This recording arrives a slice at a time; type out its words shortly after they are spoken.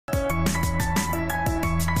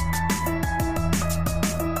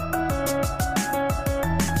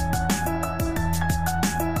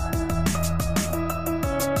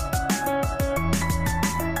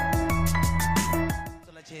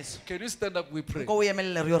Please stand up, we pray. Nko o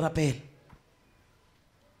emelele re yo rapela.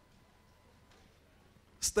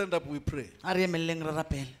 Stand up, we pray. A re emeleleng re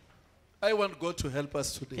rapela. I want God to help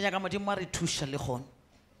us Ke today. nyaka Modimo a re thusha le gone.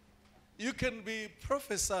 You can be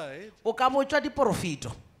prophesied, O ka botswa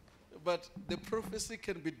diprofito. but the prophecy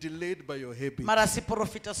can be delayed by your habit. Mara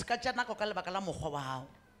seprofita se ka tša nako ka lebaka la mokgwa wa hao.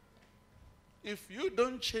 If you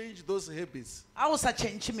don't change those habits, A o sa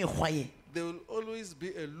change mekgwa ye, there will always be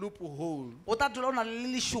a loophole. o tla dula o na le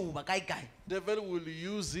lešoba kae. Devil will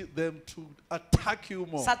use them to attack you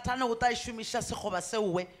more. Satane o tla e šomiša sekgoba seo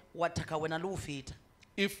we wa thaka wena le o feta.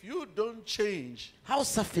 If you don't change Ha o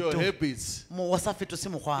sa your fetoge, habits, o sa fetose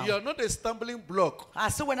mokgwa you wa are not a stumbling block hao.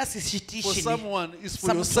 A se wena for sešitiši someone, it's for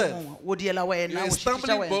sa motho yourself. mongwe. O diela wena, You're o a šitiša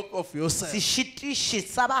stumbling wena. block of yourself. Sešitiši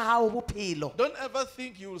sa ba hao bophelo. Don't ever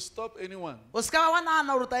think you will stop anyone. O se ka ba wa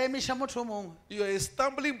nagana gore o tla emiša motho o mongwe. You are a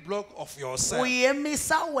stumbling block of O yourself.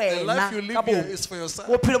 emisa The wena life you ka live here bo. is for yourself.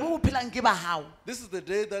 Bophelo bo bo phelang ke ba hao. This is the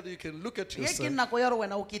day that you can look at Ye ke yourself nako ya gore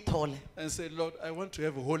wena o ke thole. and say, Lord, I want to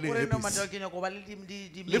have holy Gore no habits. matla ke nyaka go ba le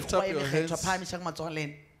Lift up mekgwa e your mekgethwa hands. phahamiša ka matsogo a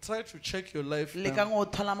lena. Try to check your life Le ka now. go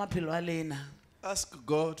thola maphelo a lena. Ask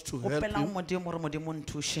God to help Gopelang you. Modimo gore Modimo o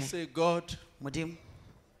nthushe. Say, God, Modimo,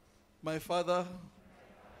 my Father,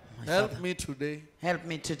 my help Father, me today. help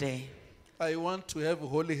me today. I want to have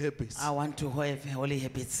holy habits. I want to have holy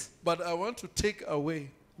habits, But I want to take away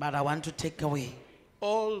but I want to take away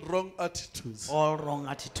all wrong attitudes, all wrong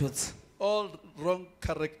attitudes, all wrong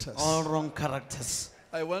characters. all wrong characters.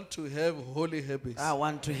 I want to have holy habits. I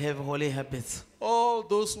want to have holy habits. All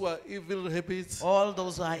those who are evil habits, All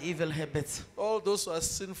those who are evil habits, all those who are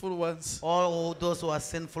sinful ones, all those who are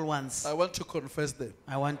sinful ones, I want to confess them.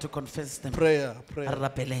 I want to confess them. Prayer, prayer,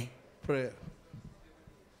 Rapele. prayer.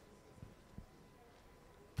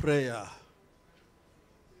 Prayer.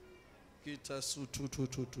 Kita su tu tu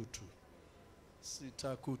tu tu tu.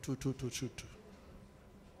 Sita ku tu tu tu tu tu.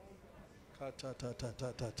 Ka ta ta ta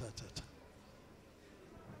ta ta ta ta ta.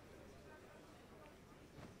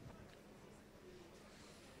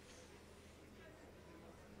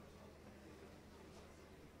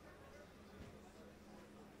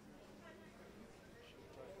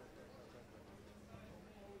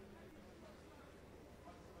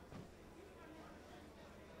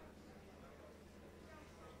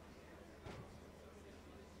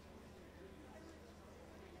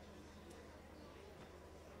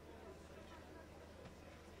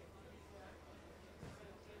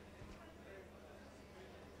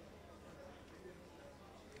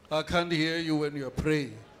 I can't hear you when you're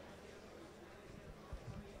praying.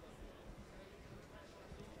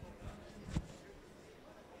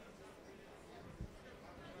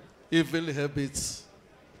 Evil habits,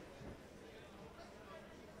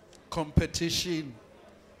 competition,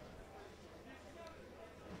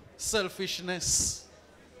 selfishness,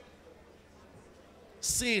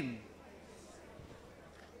 sin.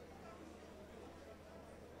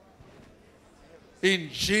 In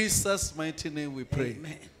Jesus' mighty name we pray.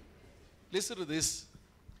 Amen. Listen to this.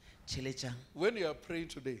 Chiletjang. When you are praying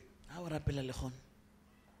today, Ha o rapela le gone.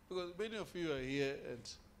 because many of you are here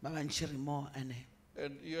Ba bantši re mo ane.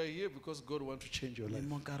 and you are here because God wants to change your Le life.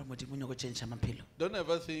 mo ka re Modimo o nyaka go tšhentšha maphelo. Don't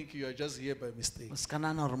ever think you are just here by mistake. O se ka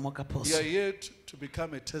nagana gore mo ka You are phoso. here to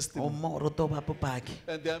become a O testimony. mo o rute o ba bopaki.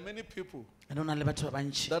 And there are many people Ane o na le batho ba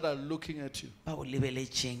bantši that are looking at you. ba go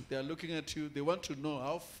lebeletšeng. They are looking at you. They want to know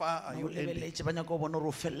how far are Ba you go ending. lebeletše ba nyaka go bona gore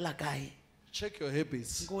o felela kae. Check your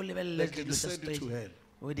habits. Nko o lebelele They can dilo tša send you to straight. hell.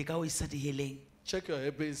 O di ka o isa diheleng. Check your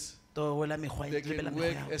habits. To wela mekgwa They lebela can mekgwa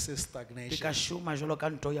work ya hao. as a Di ka stagnation. šoma jalo ka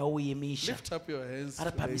nto ya o emiša. Lift up your hands A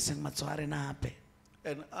re today phamiseng matsogo a rena gape.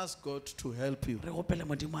 and ask God to help you. Re gopele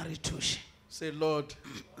Modimo a re thushe. Say, Lord,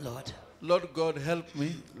 Lord, Lord God, help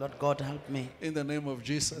me Lord God, help me in the name of in the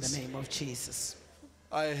Jesus. name of Jesus.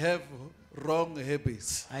 I have wrong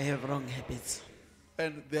habits, I have wrong habits.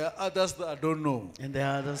 and there are others that I don't know. And the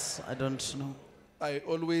others, I don't know. I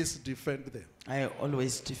always defend them, I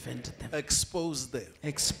always defend them. expose them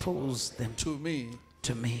Expose them to me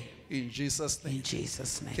to me in Jesus' name. in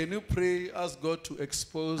Jesus' name. Can you pray, ask God to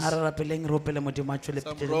expose A re rapeleng re opele Modimo a tšwele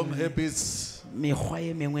some pele wrong habits? mekgwa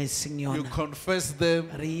ye mengwe e seng You yona. confess them.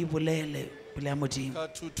 Re e bolele pele ya Modimo.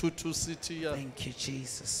 Ka-tu-tu-tu city ya. Thank you,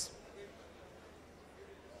 Jesus.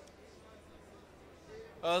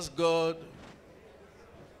 Ask God.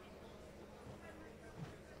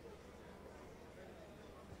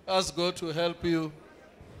 Ask God to help you.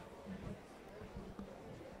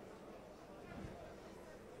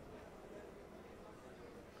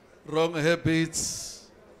 Wrong habits.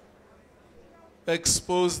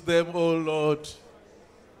 Expose them, oh Lord.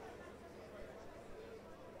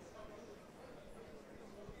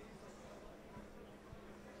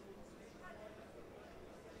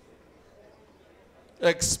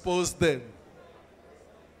 Expose them.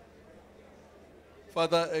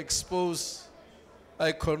 Father, expose.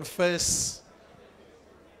 I confess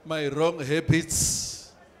my wrong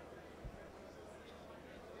habits.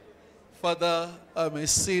 Father, I'm a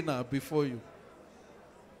sinner before you.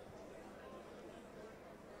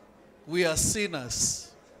 We are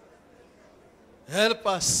sinners. Help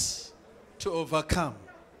us to overcome.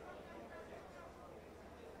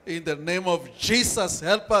 In the name of Jesus,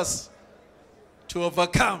 help us to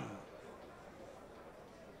overcome.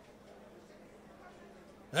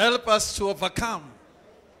 Help us to overcome.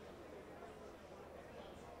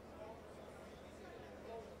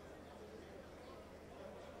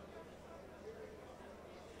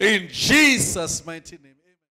 In Jesus' mighty name.